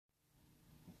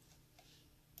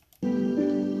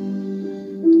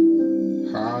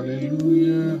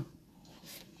Hallelujah.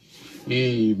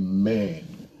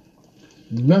 Amen.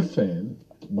 Nothing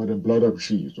but the blood of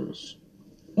Jesus.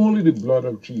 Only the blood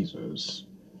of Jesus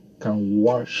can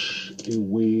wash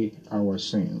away our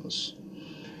sins.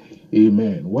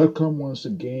 Amen. Welcome once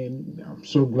again. I'm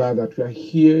so glad that you are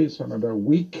here. It's another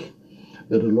week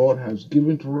that the Lord has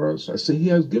given to us. I say He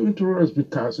has given to us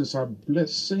because it's a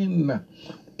blessing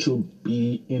to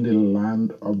be in the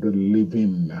land of the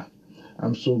living.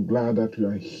 I'm so glad that you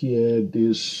are here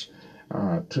this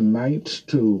tonight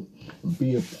to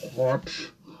be a part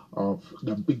of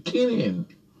the beginning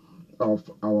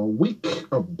of our week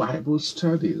of Bible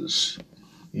studies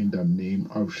in the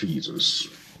name of Jesus.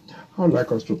 I would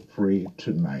like us to pray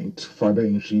tonight. Father,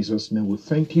 in Jesus' name, we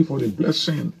thank you for the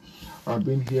blessing of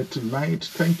being here tonight.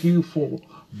 Thank you for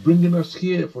bringing us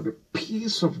here, for the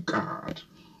peace of God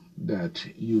that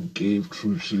you gave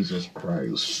through Jesus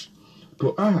Christ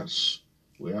to us.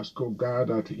 We ask, oh God,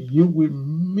 that you will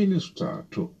minister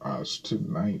to us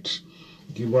tonight.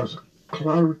 Give us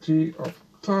clarity of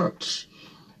thoughts.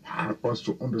 Help us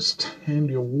to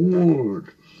understand your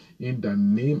word in the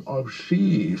name of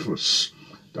Jesus,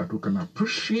 that we can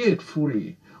appreciate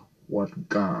fully what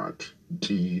God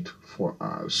did for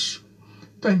us.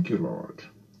 Thank you, Lord.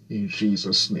 In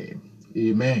Jesus' name,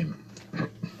 amen.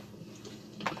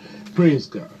 Praise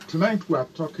God. Tonight we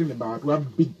are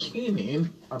beginning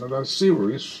another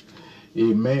series,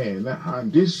 amen,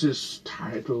 and this is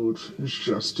titled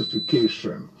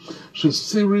Justification. So a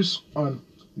series on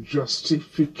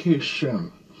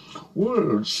justification.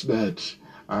 Words that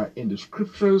are in the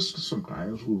scriptures,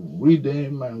 sometimes we read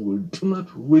them and we do not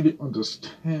really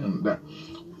understand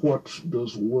what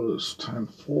those words stand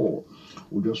for.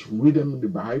 We just read them in the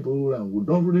Bible and we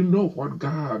don't really know what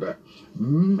God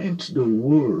meant the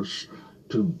words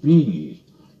to be.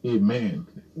 Amen.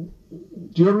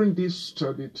 During this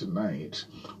study tonight,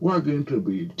 we are going to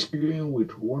be dealing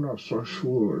with one of such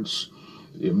words,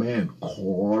 amen,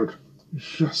 called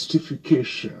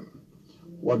justification.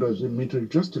 What does it mean to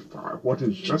justify? What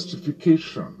is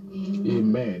justification?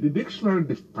 Amen. The dictionary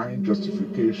defines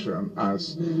justification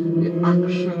as the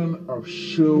action of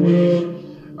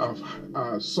showing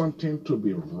of something to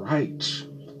be right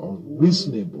or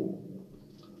reasonable.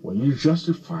 When you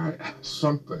justify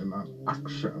something, an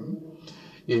action,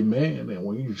 amen, and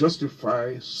when you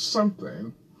justify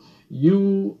something,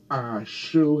 you are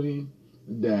showing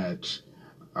that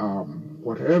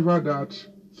whatever that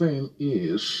thing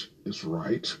is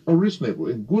right or reasonable.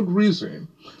 A good reason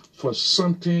for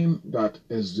something that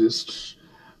exists,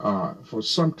 for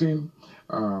something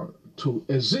to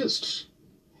exist.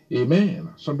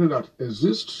 Amen. Something that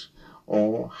exists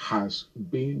or has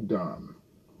been done.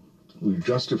 We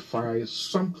justify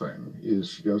something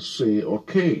is just say,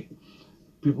 okay,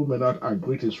 people may not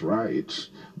agree it is right,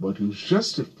 but you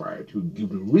justify it, you give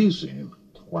the reason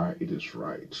why it is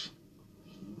right.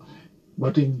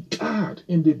 But in God,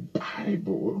 in the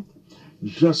Bible,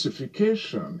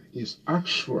 justification is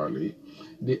actually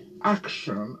the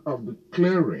action of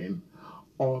declaring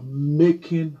or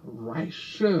making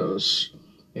righteous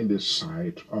in the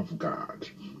sight of God.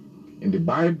 In the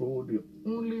Bible, the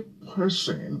only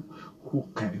person who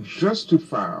can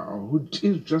justify or who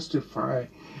did justify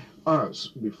us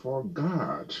before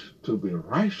God to be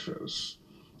righteous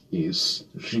is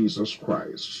Jesus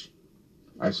Christ.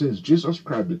 I say it's Jesus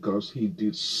Christ because he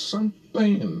did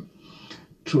something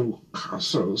to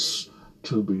cause us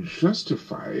to be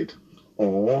justified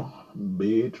or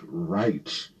made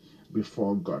right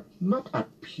before God. Not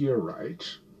appear right.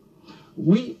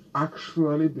 We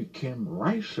actually became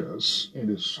righteous in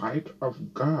the sight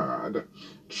of God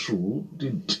through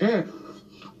the death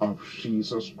of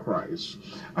Jesus Christ.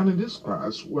 And in this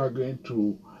class, we are going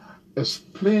to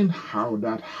explain how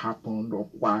that happened or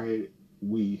why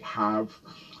we have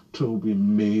to be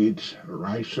made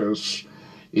righteous,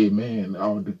 amen,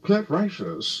 or declared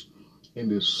righteous in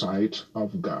the sight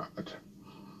of God.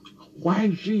 Why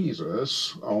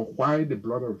Jesus, or why the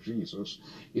blood of Jesus,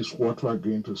 is what we're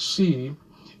going to see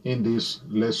in this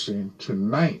lesson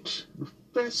tonight. The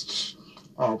first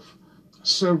of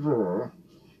several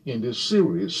in this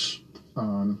series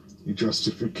on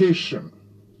justification.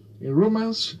 In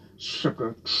Romans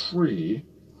chapter 3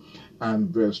 and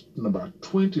verse number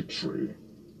 23,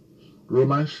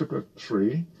 Romans chapter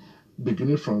 3,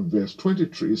 beginning from verse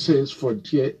 23, it says, "For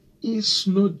there is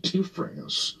no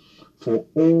difference, for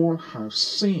all have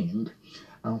sinned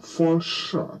and fall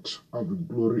short of the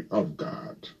glory of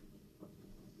God."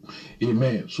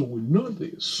 Amen. So we know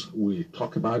this. We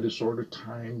talk about this all the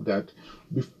time, that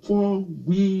before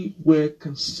we were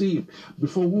conceived,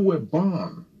 before we were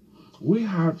born, we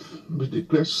have been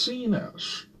declared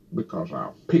sinners. because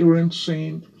our parents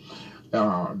sinned.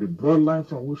 The bloodline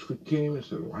from which we came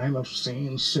is a line of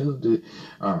sin since the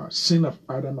sin of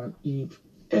Adam and Eve.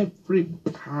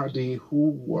 Everybody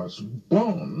who was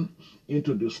born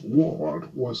into this world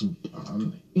was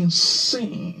born in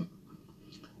sin.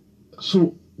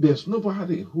 So there's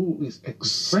nobody who is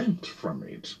exempt from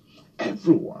it.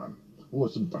 Everyone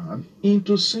was born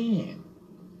into sin.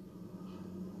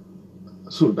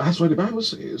 So that's why the Bible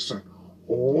says that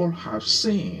all have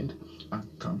sinned and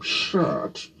come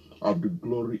short of the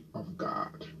glory of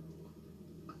God.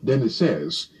 Then it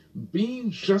says,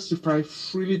 being justified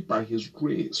freely by his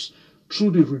grace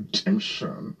through the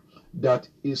redemption that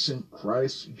is in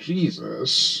Christ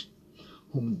Jesus,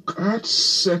 whom God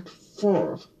set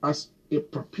forth as a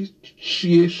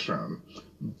propitiation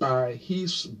by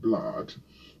his blood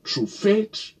through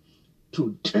faith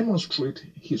to demonstrate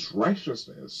his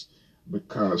righteousness,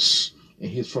 because in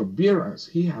his forbearance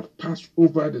he had passed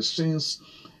over the sins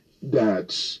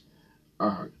that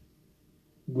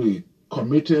we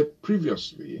committed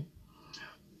previously,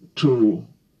 to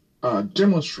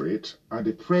demonstrate at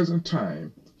the present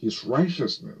time his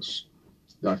righteousness,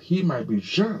 that he might be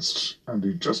just and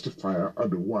the justifier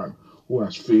of the one who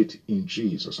has faith in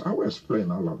Jesus. I will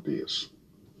explain all of this.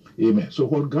 Amen. So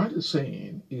what God is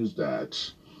saying is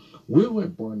that we were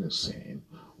born in sin,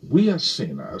 we are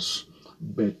sinners,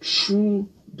 but through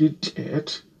the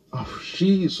death of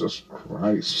Jesus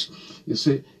Christ, you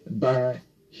see, by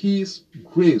his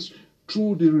grace,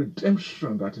 through the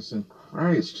redemption that is in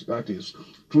Christ, that is,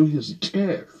 through his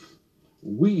death,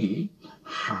 we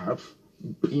have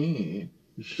been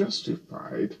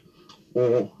justified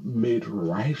or made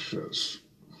righteous.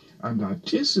 And that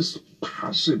this is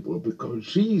possible because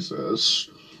Jesus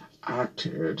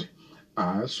acted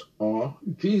as, or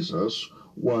Jesus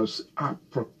was a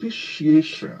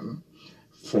propitiation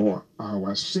for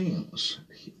our sins.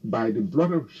 By the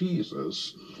blood of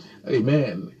Jesus,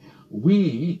 amen,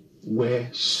 we were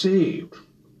saved.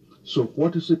 So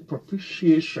what is a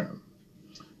propitiation?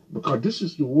 Because this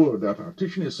is the word that our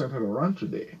teaching is centered around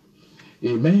today.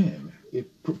 Amen.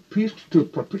 To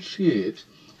propitiate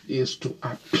is to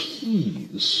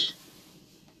appease,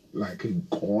 like a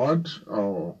god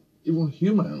or even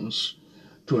humans,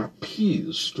 to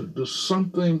appease, to do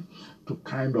something to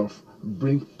kind of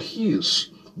bring peace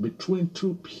between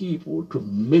two people, to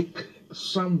make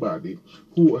somebody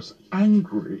who was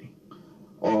angry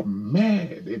or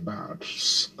mad about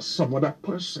some other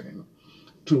person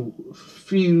to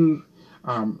feel,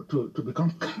 to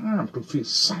become calm, to feel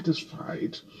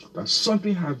satisfied that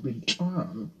something has been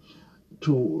done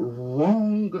to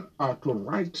wrong or to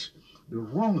right the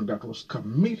wrong that was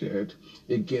committed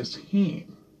against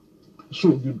him. So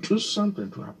you do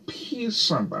something to appease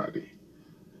somebody.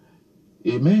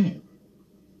 Amen.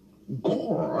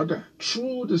 God,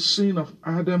 through the sin of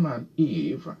Adam and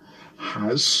Eve,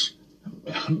 has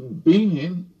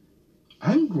been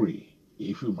angry,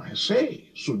 if you might say.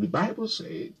 So the Bible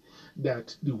says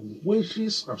that the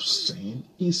wages of sin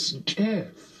is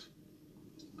death.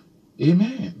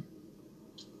 Amen.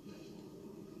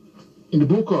 In the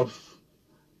book of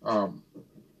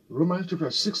Romans chapter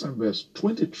 6 and verse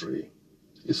 23,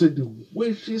 it said the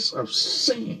wages of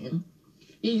sin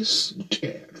is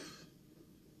death.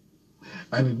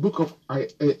 And in the book of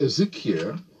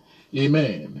Ezekiel,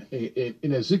 amen,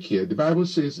 in Ezekiel, the Bible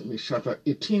says in chapter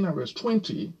 18 and verse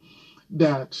 20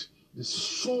 that the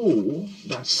soul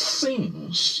that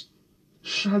sins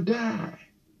shall die.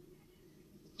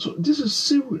 So this is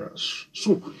serious.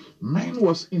 So man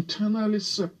was internally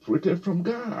separated from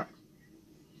God.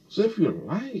 So if you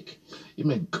like,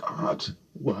 amen, God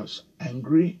was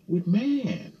angry with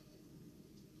man.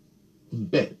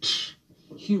 But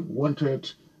he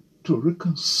wanted to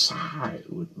reconcile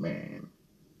with man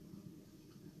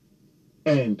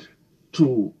and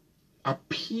to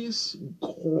appease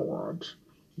God.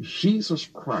 Jesus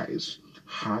Christ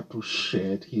had to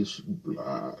shed his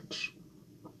blood.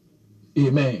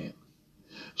 Amen.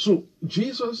 So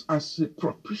Jesus as a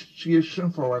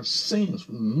propitiation for our sins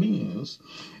means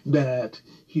that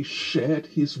he shed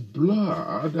his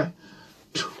blood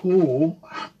to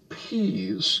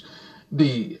appease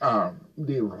the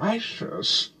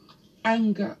righteous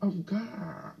anger of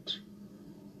God.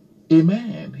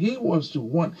 Amen. He was the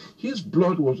one. His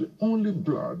blood was the only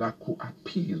blood that could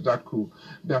appease, that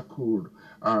could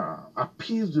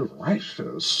appease the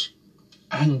righteous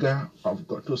anger of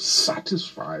God, to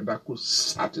satisfy, that could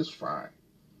satisfy,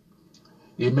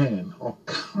 amen, or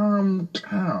calm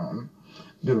down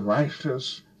the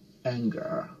righteous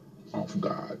anger of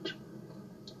God.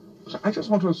 So I just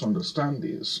want us to understand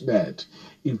this, that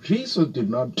if Jesus did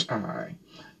not die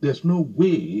there's no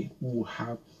way we will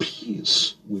have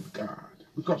peace with God,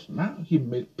 because now he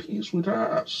made peace with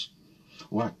us.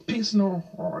 We have peace in our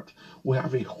heart. We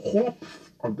have a hope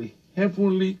of the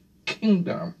heavenly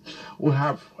kingdom. We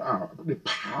have the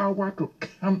power to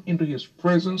come into his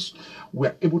presence. We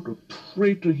are able to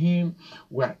pray to him.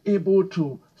 We are able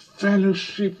to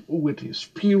fellowship with his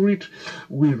spirit.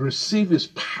 We receive his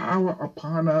power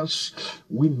upon us.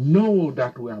 We know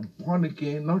that we are born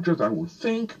again, not just that we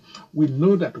think. We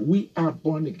know that we are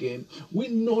born again. We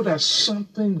know that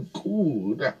something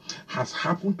good has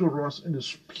happened to us in the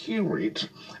spirit,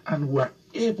 and we are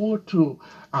able to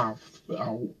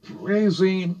praise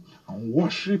him and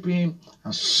worship him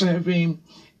and serve him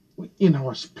in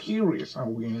our spirits,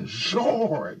 and we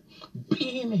enjoy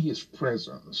being in his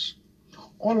presence.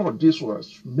 All of this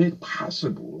was made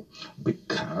possible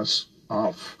because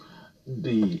of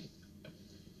the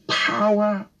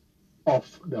power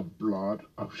of the blood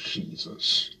of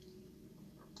Jesus.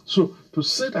 So to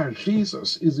say that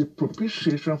Jesus is the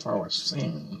propitiation for our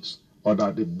sins, or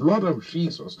that the blood of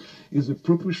Jesus is the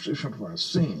propitiation for our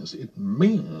sins, it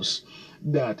means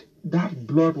that that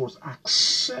blood was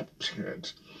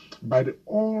accepted by the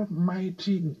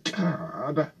Almighty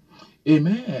God,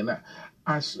 amen,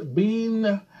 as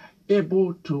being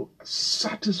able to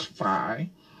satisfy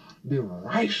the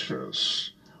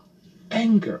righteous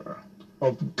anger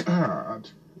of God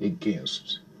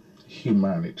against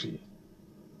humanity.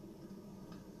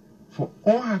 For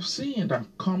all have sinned and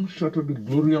come short of the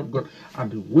glory of God,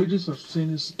 and the wages of sin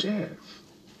is death.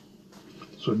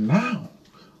 So now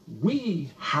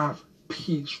we have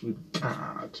peace with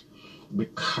God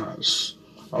because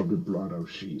of the blood of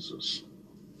Jesus.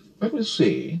 Let me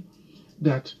say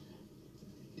that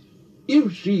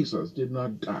if Jesus did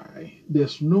not die,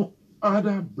 there's no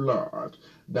other blood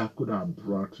that could have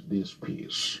brought this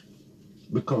peace,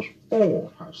 because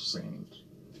all have sinned.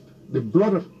 The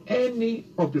blood of any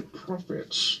of the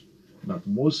prophets, not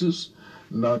Moses,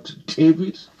 not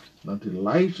David, not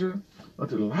Elijah,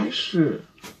 not Elisha,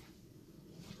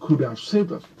 could have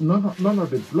saved us. None of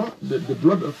the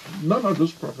blood of none of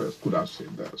those prophets could have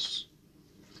saved us.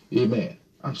 Amen.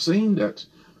 I'm saying that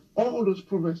all those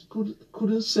prophets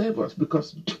couldn't save us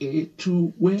because they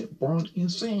too were born in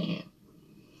sin.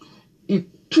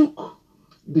 It took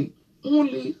the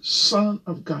only Son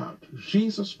of God,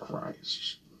 Jesus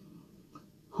Christ,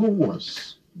 who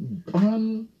was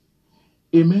born,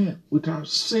 amen, without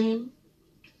sin.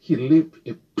 He lived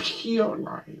a pure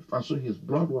life, and so his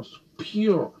blood was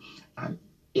pure and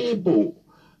able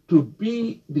to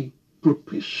be the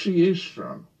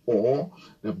propitiation, or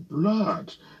the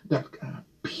blood that can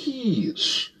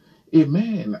appease,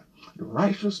 amen, the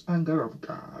righteous anger of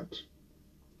God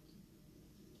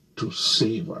to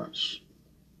save us.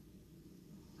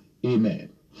 Amen.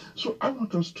 So I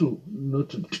want us to know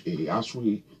today, as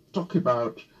we talk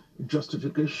about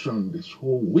justification this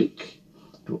whole week,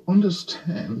 to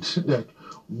understand that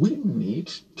we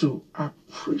need to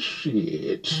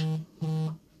appreciate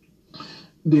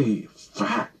the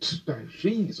fact that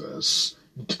Jesus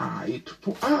died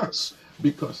for us.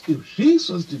 Because if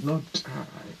Jesus did not die,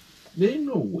 there is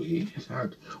no way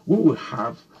that we will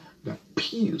have the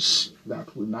peace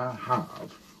that we now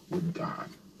have with God.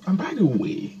 And by the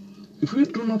way, if you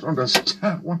do not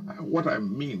understand what I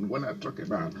mean when I talk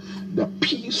about the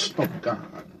peace of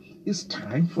God, it's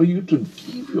time for you to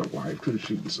give your life to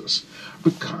Jesus,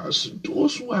 because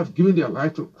those who have given their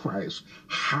life to Christ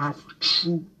have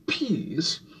true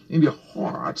peace in their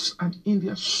hearts and in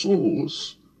their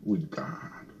souls with God.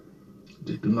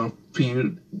 They do not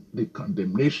feel the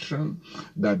condemnation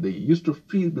that they used to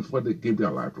feel before they gave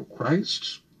their life to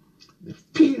Christ. They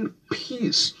feel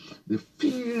peace. They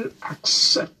feel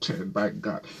accepted by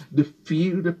God. They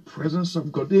feel the presence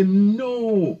of God. They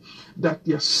know that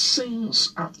their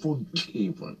sins are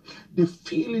forgiven. They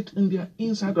feel it in their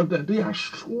inside of them. They are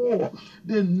sure.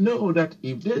 They know that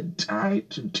if they die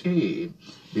today,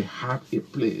 they have a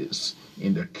place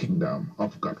in the kingdom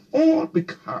of God. All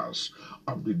because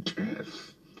of the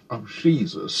death of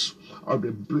Jesus, of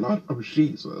the blood of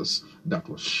Jesus that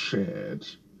was shed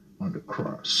on the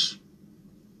cross.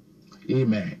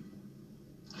 Amen.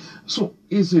 So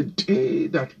it's a day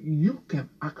that you can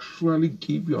actually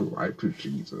give your life to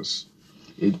Jesus.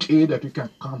 A day that you can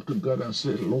come to God and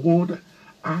say, Lord,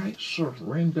 I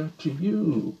surrender to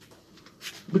you.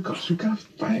 Because you can't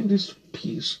find this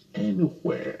peace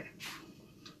anywhere.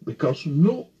 Because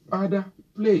no other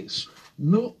place,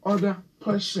 no other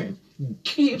person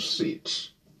gives it.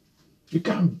 You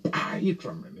can't buy it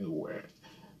from anywhere.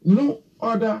 No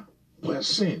other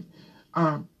person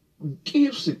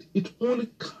gives it. It only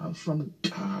comes from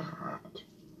God.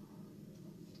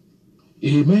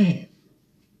 Amen.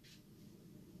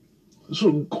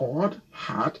 So God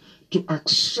had to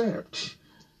accept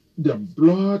the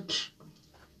blood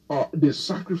or the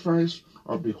sacrifice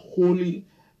of the holy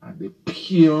and the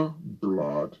pure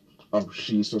blood of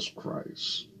Jesus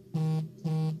Christ.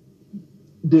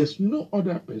 There's no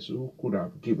other person who could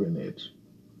have given it,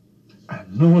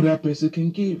 and no other person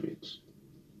can give it.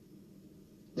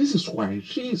 This is why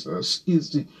Jesus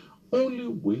is the only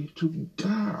way to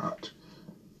God.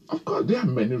 Of course, there are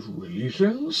many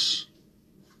religions,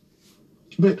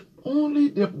 but only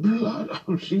the blood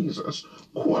of Jesus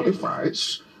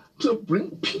qualifies to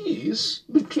bring peace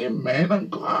between man and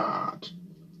God.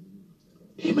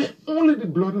 Amen. Only the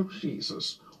blood of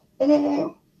Jesus.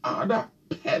 All other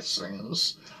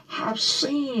persons have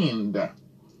sinned.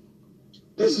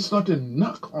 This is not a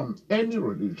knock on any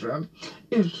religion.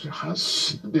 It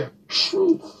has the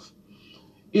truth.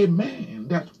 Amen.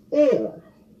 That all,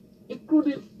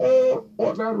 including all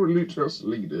other religious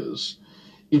leaders,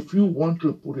 if you want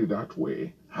to put it that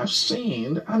way, have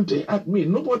sinned, and they admit,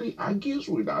 nobody argues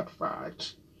with that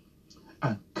fact,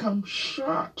 and come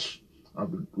short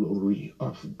of the glory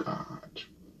of God.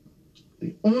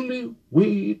 The only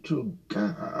way to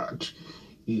God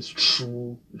is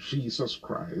through Jesus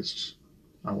Christ,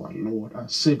 our Lord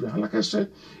and Savior. And like I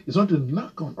said, it's not a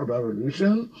knock on other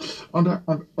religions. Other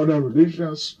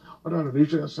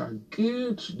religions are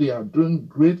good. They are doing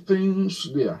great things.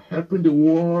 They are helping the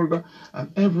world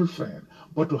and everything.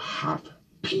 But to have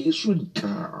peace with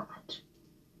God,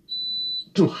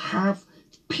 to have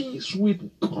peace with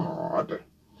God,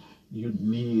 you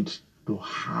need to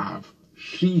have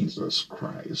Jesus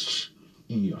Christ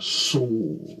in your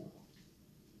soul.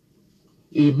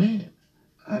 Amen.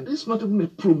 And it's not even a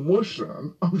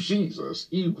promotion of Jesus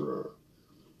either.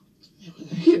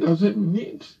 He doesn't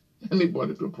need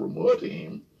anybody to promote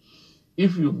him.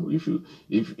 If you look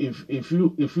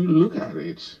at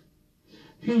it,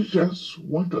 he just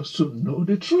wants us to know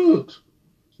the truth.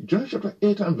 John chapter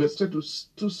 8 and verse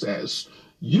 2 says,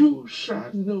 "You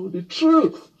shall know the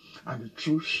truth, and the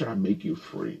truth shall make you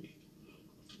free."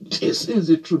 This is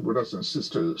the truth, brothers and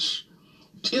sisters.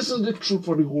 This is the truth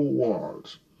for the whole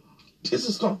world. This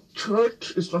is not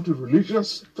church. It's not a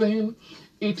religious thing.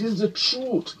 It is the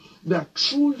truth that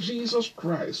through Jesus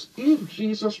Christ, if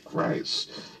Jesus Christ,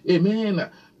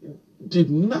 amen, did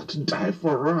not die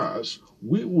for us,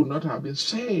 we would not have been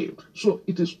saved. So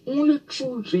it is only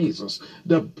through Jesus,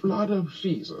 the blood of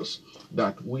Jesus,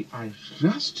 that we are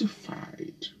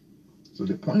justified. So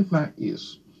the point now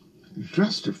is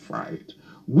justified.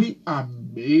 We are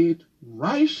made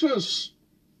righteous.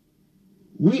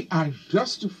 We are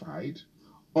justified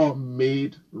or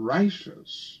made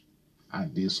righteous.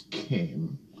 And this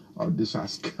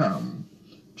has come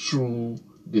through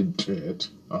the death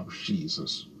of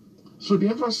Jesus. So the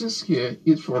emphasis here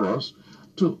is for us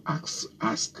to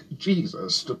ask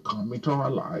Jesus to come into our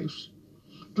lives,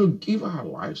 to give our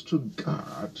lives to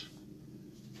God,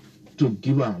 to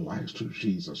give our lives to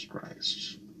Jesus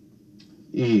Christ.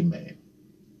 Amen.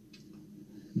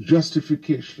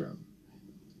 Justification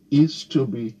is to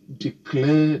be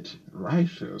declared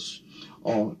righteous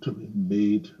or to be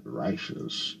made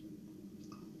righteous.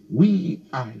 We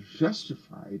are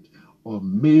justified or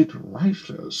made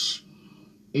righteous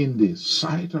in the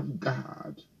sight of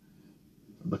God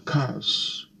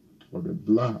because of the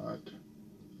blood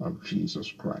of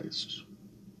Jesus Christ.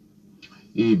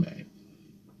 Amen.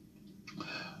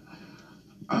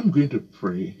 I'm going to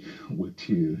pray with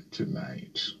you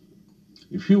tonight.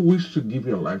 If you wish to give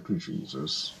your life to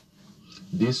Jesus,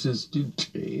 this is the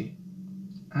day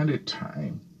and the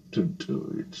time to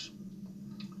do it.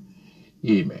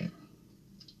 Amen.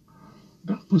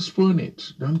 Don't postpone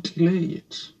it. Don't delay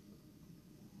it.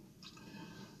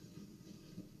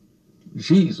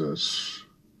 Jesus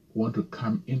wants to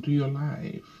come into your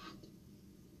life.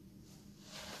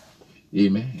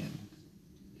 Amen.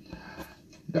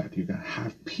 That you can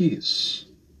have peace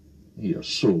in your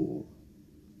soul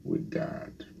with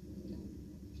God.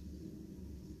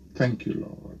 Thank you,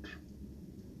 Lord.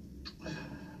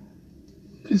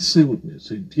 Please say with me,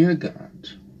 say, "Dear God,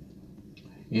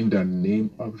 in the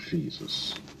name of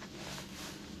Jesus,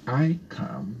 I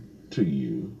come to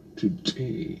you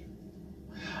today.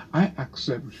 I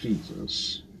accept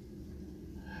Jesus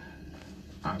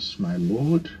as my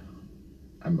Lord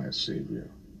and my Savior.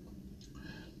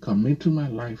 Come into my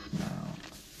life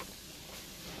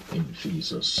now, in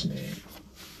Jesus' name.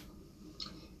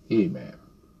 Amen."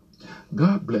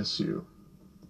 God bless you.